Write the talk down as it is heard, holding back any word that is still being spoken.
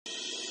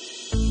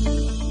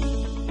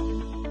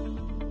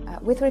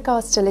With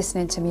regards to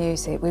listening to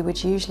music, we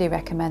would usually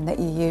recommend that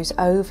you use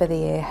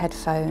over-the-ear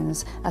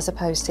headphones as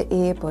opposed to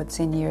earbuds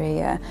in your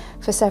ear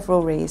for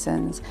several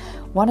reasons.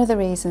 One of the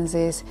reasons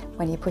is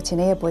when you're putting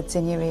earbuds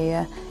in your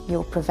ear,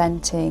 you're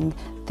preventing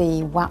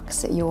the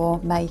wax that you're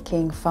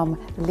making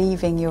from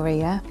leaving your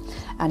ear,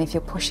 and if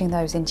you're pushing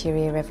those into your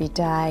ear every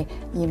day,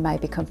 you may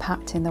be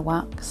compacting the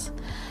wax.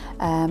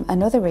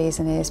 Another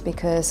reason is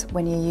because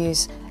when you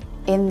use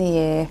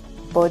in-the-ear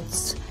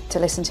buds to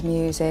listen to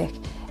music,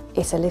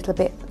 it's a little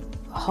bit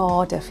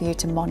harder for you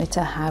to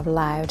monitor how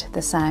loud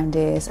the sound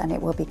is, and it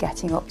will be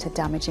getting up to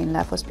damaging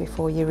levels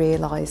before you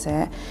realise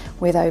it.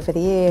 With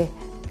over-the-ear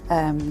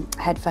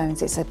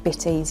headphones, it's a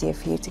bit easier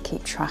for you to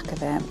keep track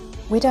of it.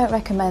 We don't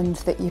recommend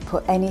that you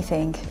put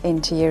anything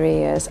into your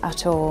ears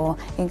at all,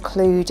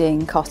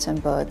 including cotton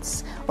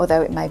buds,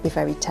 although it may be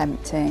very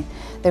tempting.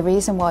 The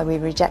reason why we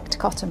reject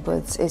cotton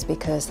buds is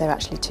because they're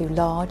actually too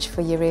large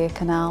for your ear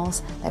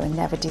canals. They were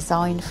never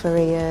designed for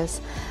ears,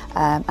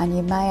 and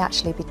you may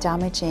actually be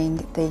damaging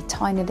the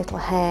tiny little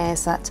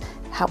hairs that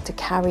help to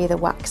carry the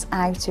wax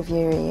out of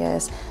your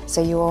ears,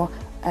 so you're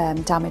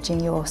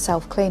damaging your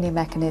self-cleaning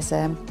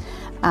mechanism.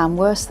 And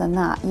worse than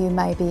that, you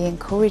may be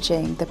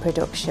encouraging the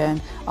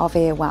production of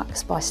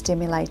earwax by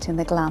stimulating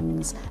the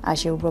glands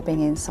as you're rubbing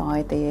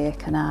inside the ear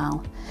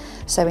canal.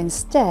 So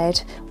instead,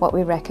 what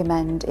we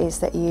recommend is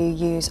that you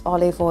use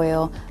olive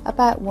oil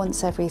about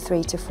once every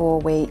 3 to 4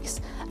 weeks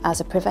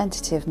as a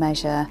preventative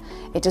measure.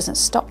 It doesn't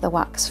stop the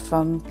wax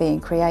from being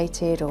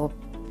created or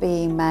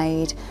being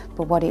made,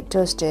 but what it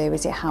does do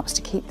is it helps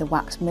to keep the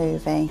wax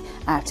moving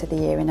out of the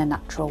ear in a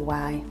natural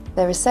way.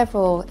 There are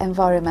several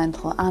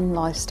environmental and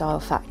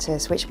lifestyle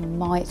factors which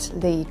might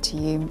lead to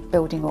you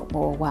building up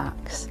more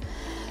wax.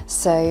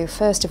 So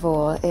first of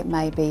all, it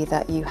may be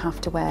that you have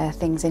to wear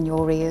things in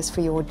your ears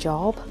for your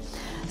job.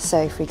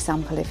 So for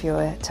example, if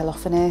you're a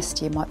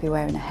telephonist, you might be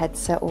wearing a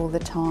headset all the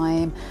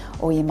time,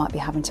 or you might be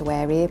having to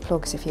wear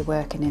earplugs if you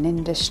work in an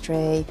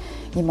industry.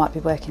 You might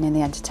be working in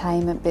the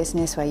entertainment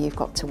business where you've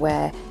got to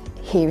wear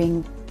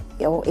hearing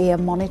or ear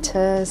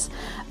monitors.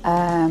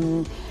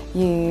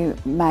 You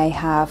may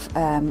have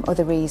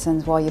other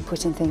reasons why you're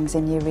putting things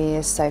in your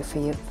ears. So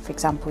for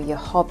example, your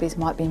hobbies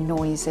might be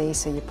noisy,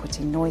 so you're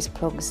putting noise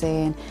plugs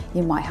in.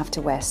 You might have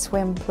to wear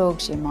swim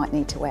plugs, you might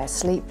need to wear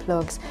sleep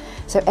plugs.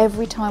 So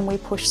every time we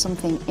push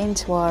something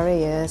into our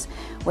ears,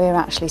 we're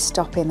actually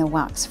stopping the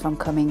wax from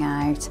coming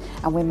out,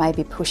 and we may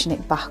be pushing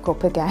it back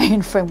up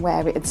again from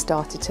where it had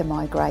started to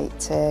migrate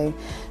to.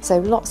 So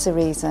lots of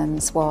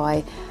reasons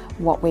why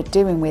what we're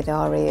doing with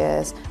our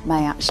ears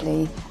may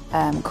actually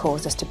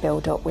cause us to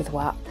build up with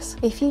wax.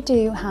 If you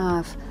do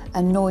have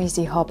a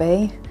noisy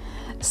hobby,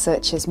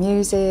 such as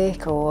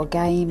music or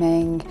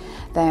gaming,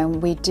 then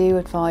we do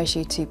advise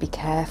you to be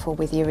careful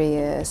with your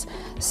ears.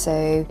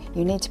 So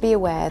you need to be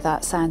aware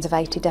that sounds of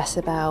 80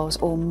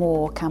 decibels or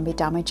more can be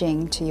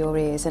damaging to your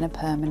ears in a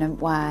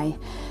permanent way.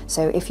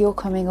 So if you're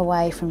coming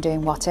away from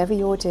doing whatever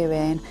you're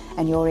doing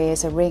and your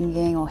ears are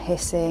ringing or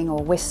hissing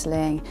or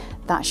whistling,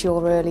 that's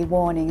your early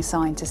warning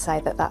sign to say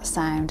that that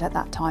sound at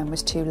that time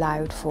was too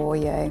loud for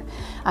you.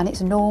 And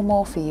it's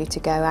normal for you to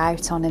go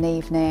out on an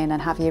evening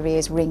and have your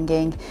ears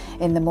ringing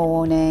in the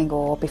morning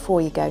or before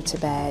you go to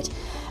bed.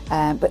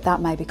 But that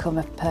may become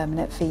a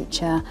permanent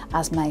feature,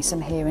 as may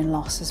some hearing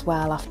loss as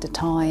well after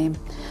time.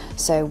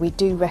 So we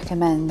do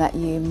recommend that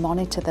you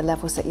monitor the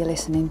levels that you're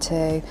listening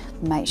to,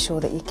 make sure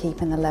that you're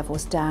keeping the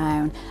levels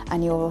down,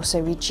 and you're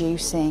also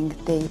reducing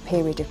the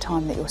period of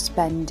time that you're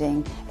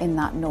spending in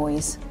that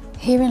noise.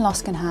 Hearing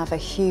loss can have a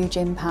huge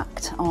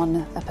impact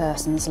on a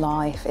person's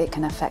life. It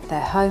can affect their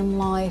home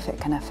life, it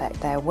can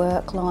affect their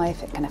work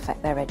life, it can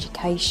affect their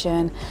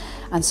education.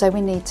 And so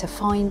we need to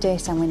find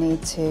it, and we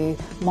need to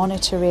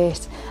monitor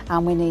it,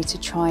 and we need to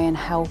try and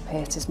help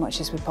it as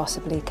much as we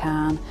possibly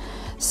can.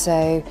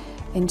 So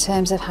in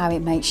terms of how it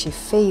makes you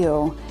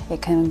feel,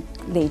 it can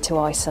lead to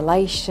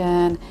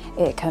isolation,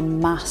 it can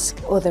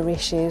mask other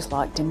issues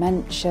like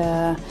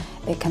dementia,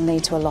 it can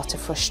lead to a lot of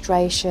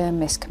frustration,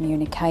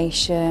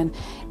 miscommunication,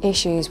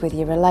 issues with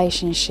your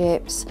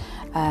relationships,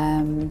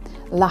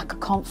 lack of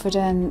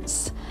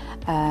confidence.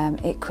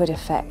 It could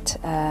affect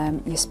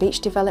your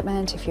speech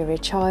development if you're a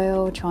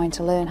child trying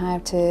to learn how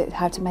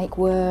to make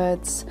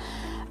words.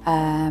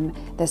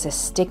 There's a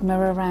stigma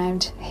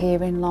around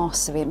hearing loss,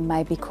 so it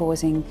may be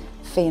causing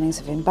feelings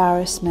of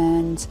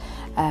embarrassment.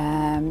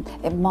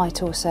 It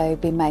might also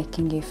be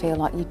making you feel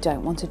like you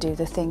don't want to do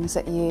the things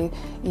that you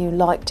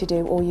like to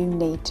do or you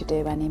need to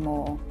do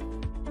anymore.